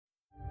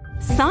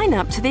Sign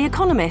up to The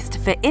Economist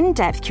for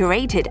in-depth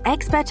curated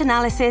expert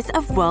analysis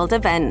of world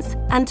events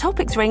and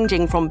topics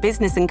ranging from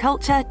business and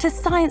culture to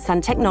science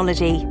and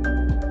technology.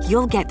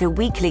 You'll get the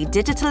weekly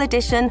digital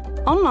edition,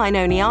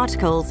 online-only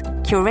articles,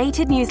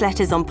 curated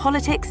newsletters on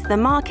politics, the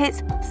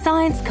markets,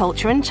 science,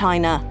 culture and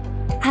China,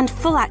 and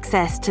full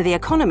access to The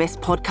Economist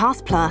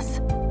Podcast Plus.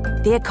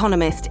 The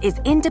Economist is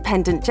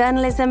independent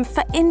journalism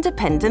for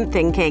independent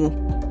thinking.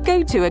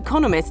 Go to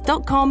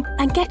economist.com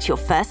and get your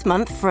first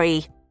month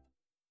free.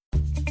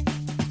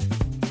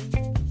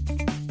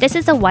 This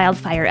is a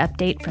wildfire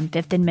update from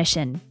Fifth and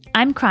Mission.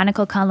 I'm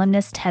Chronicle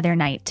columnist Heather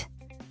Knight.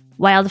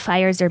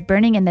 Wildfires are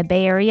burning in the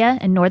Bay Area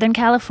and Northern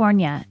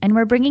California, and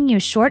we're bringing you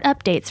short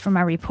updates from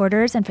our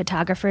reporters and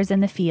photographers in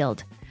the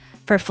field.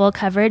 For full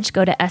coverage,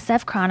 go to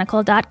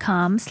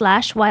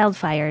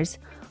sfchronicle.com/wildfires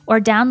or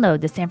download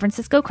the San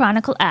Francisco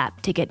Chronicle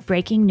app to get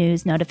breaking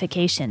news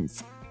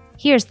notifications.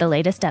 Here's the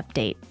latest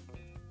update.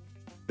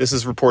 This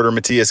is reporter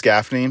Matthias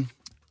Gaffney.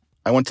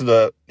 I went to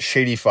the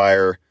Shady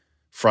Fire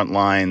front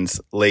lines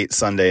late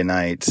Sunday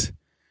night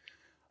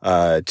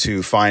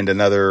to find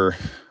another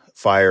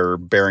fire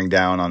bearing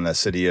down on the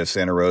city of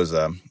Santa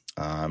Rosa.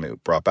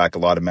 It brought back a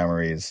lot of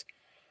memories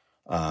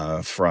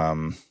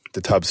from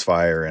the Tubbs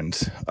Fire and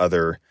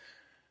other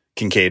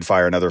Kincaid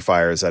Fire and other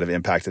fires that have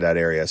impacted that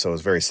area. So it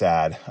was very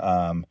sad.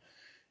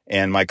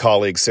 And my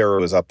colleague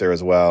Sarah was up there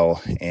as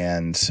well.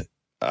 And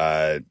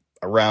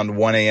around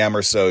 1 a.m.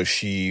 or so,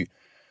 she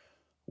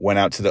went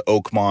out to the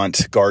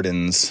Oakmont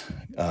Gardens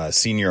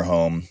senior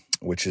home,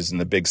 which is in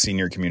the big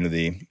senior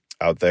community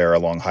out there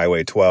along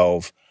Highway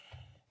 12.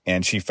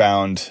 And she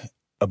found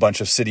a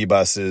bunch of city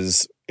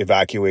buses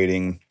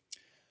evacuating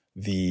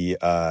the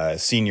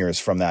seniors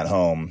from that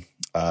home.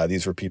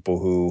 These were people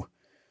who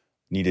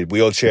needed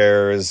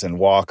wheelchairs and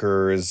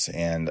walkers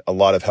and a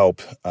lot of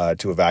help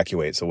to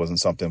evacuate. So it wasn't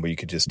something where you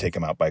could just take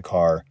them out by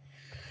car.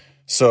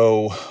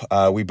 So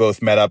we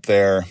both met up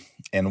there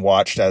and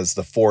watched as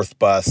the fourth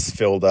bus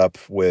filled up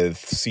with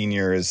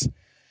seniors.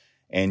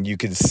 And you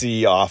could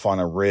see off on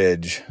a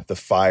ridge the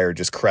fire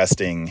just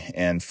cresting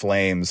and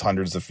flames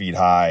hundreds of feet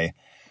high,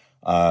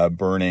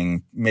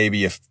 burning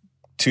maybe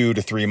 2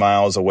 to 3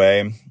 miles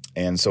away.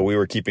 And so we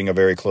were keeping a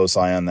very close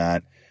eye on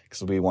that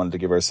because we wanted to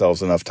give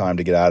ourselves enough time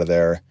to get out of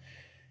there.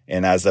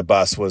 And as the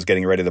bus was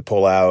getting ready to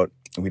pull out,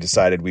 we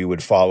decided we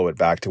would follow it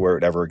back to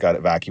wherever it got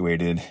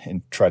evacuated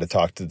and try to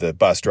talk to the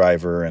bus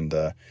driver and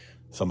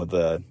some of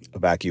the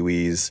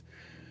evacuees.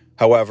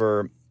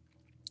 However,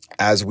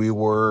 as we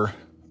were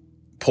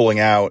pulling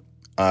out,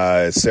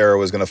 Sarah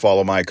was going to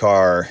follow my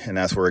car, and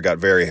that's where it got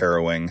very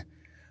harrowing.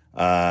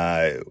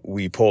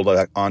 We pulled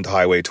onto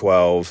Highway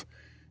 12,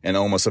 and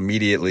almost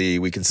immediately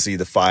we could see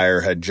the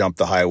fire had jumped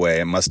the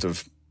highway. It must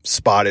have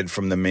spotted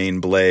from the main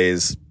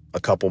blaze a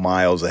couple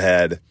miles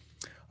ahead.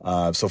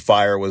 So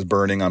fire was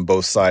burning on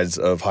both sides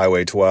of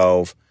Highway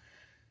 12.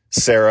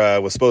 Sarah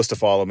was supposed to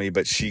follow me,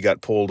 but she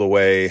got pulled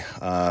away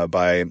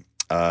by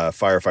a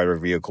firefighter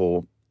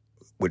vehicle,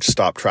 which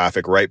stopped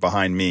traffic right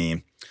behind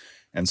me.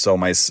 And so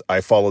I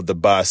followed the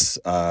bus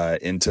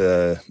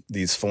into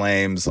these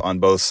flames on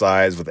both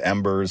sides with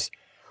embers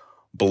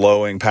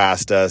blowing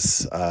past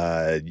us.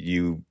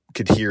 You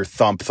could hear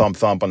thump, thump,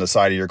 thump on the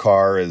side of your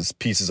car as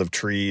pieces of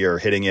tree are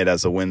hitting it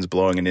as the wind's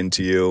blowing it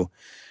into you.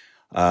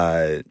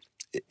 The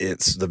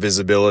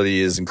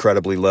visibility is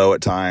incredibly low at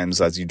times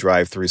as you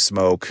drive through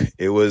smoke.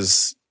 It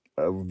was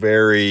a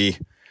way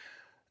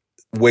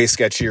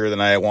sketchier than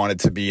I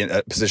wanted to be in,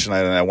 a position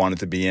than I wanted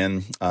to be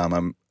in.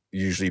 I'm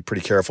usually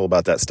pretty careful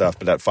about that stuff,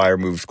 but that fire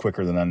moved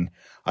quicker than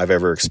I've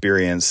ever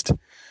experienced.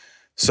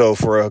 So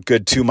for a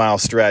good 2-mile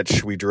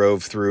stretch, we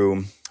drove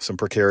through some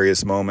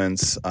precarious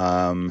moments.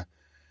 And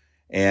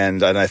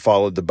I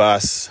followed the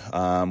bus.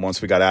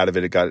 Once we got out of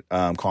it, it got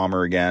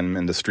calmer again,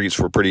 and the streets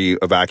were pretty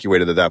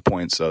evacuated at that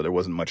point, so there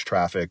wasn't much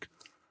traffic.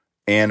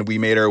 And we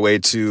made our way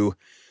to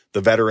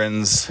the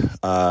Veterans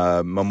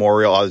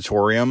Memorial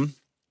Auditorium,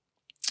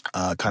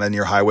 kind of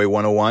near Highway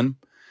 101.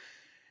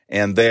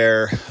 And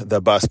there,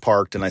 the bus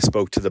parked, and I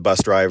spoke to the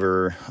bus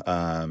driver.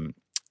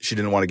 She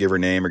didn't want to give her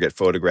name or get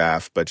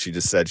photographed, but she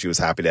just said she was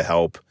happy to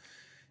help.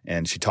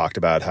 And she talked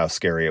about how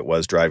scary it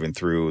was driving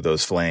through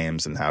those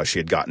flames and how she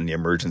had gotten the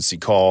emergency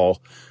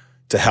call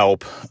to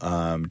help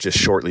just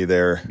shortly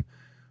there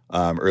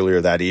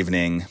earlier that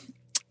evening.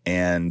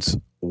 And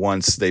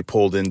once they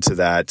pulled into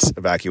that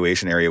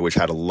evacuation area, which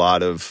had a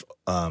lot of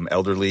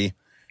elderly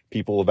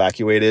people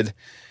evacuated,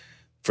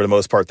 for the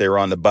most part, they were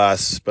on the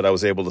bus, but I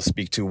was able to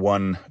speak to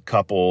one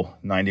couple,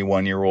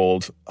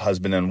 91-year-old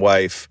husband and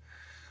wife,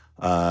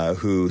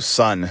 whose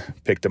son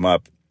picked them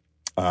up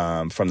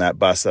from that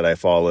bus that I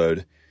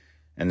followed.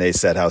 And they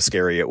said how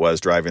scary it was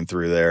driving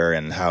through there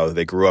and how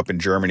they grew up in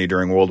Germany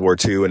during World War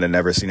II and had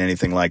never seen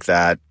anything like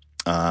that.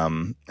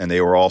 And they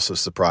were also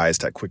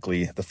surprised how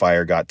quickly the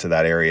fire got to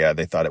that area.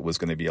 They thought it was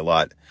going to be a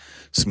lot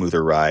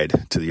smoother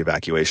ride to the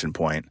evacuation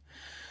point.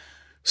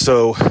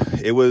 So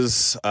it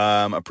was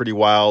a pretty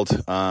wild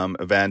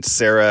event.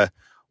 Sarah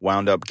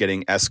wound up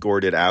getting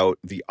escorted out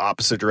the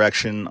opposite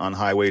direction on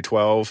Highway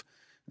 12.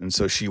 And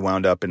so she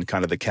wound up in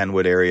kind of the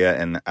Kenwood area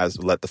and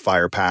let the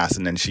fire pass.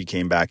 And then she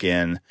came back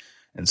in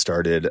and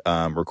started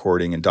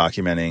recording and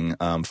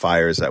documenting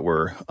fires that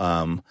were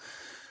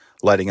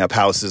lighting up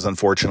houses,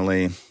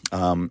 unfortunately,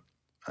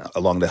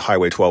 along the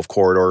Highway 12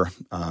 corridor,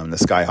 the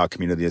Skyhawk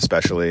community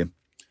especially.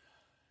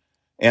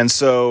 And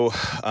so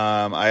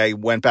I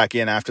went back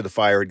in after the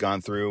fire had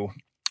gone through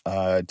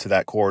to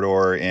that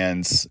corridor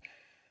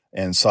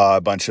and saw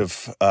a bunch of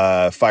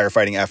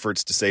firefighting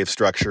efforts to save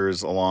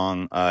structures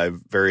along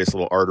various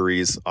little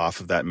arteries off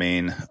of that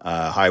main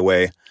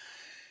highway.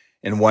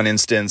 In one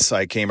instance,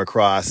 I came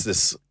across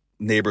this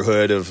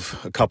neighborhood of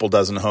a couple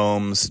dozen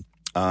homes,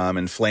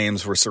 and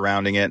flames were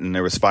surrounding it, and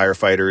there was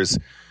firefighters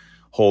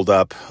holed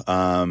up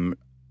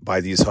by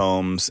these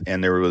homes,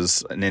 and there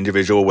was an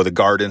individual with a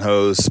garden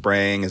hose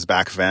spraying his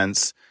back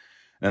fence,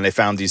 and they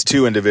found these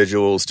two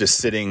individuals just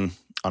sitting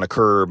on a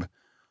curb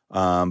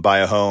by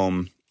a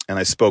home. And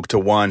I spoke to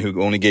one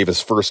who only gave his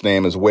first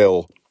name as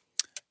Will,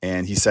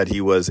 and he said he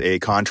was a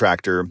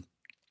contractor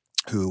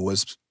who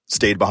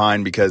stayed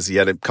behind because he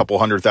had a couple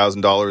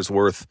 $100,000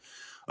 worth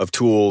of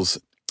tools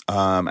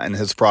and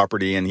his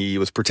property, and he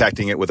was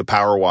protecting it with a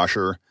power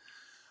washer.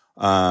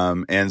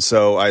 And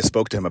so I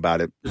spoke to him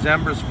about it. There's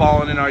embers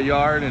falling in our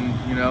yard, and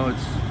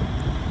it's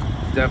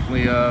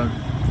definitely a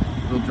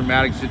real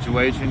dramatic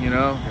situation.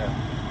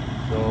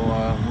 So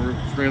we're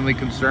extremely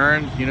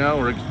concerned.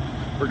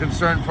 We're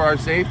concerned for our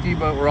safety,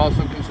 but we're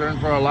also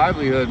concerned for our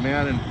livelihood,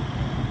 man. And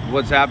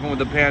what's happened with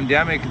the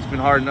pandemic, it's been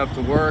hard enough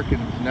to work,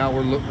 and now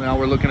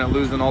we're looking at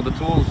losing all the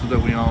tools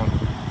that we own.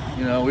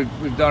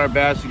 We've done our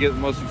best to get the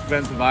most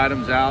expensive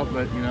items out,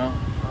 but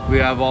we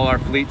have all our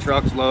fleet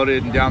trucks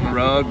loaded and down the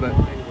road, but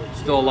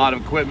still a lot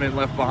of equipment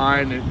left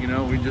behind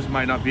that we just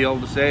might not be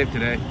able to save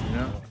today.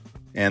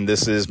 And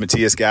this is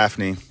Matthias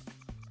Gaffney.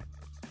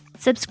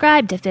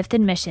 Subscribe to Fifth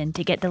and Mission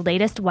to get the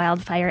latest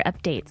wildfire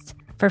updates.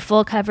 For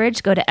full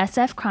coverage, go to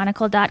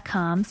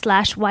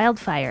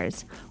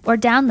sfchronicle.com/wildfires or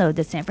download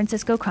the San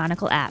Francisco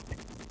Chronicle app.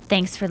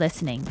 Thanks for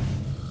listening.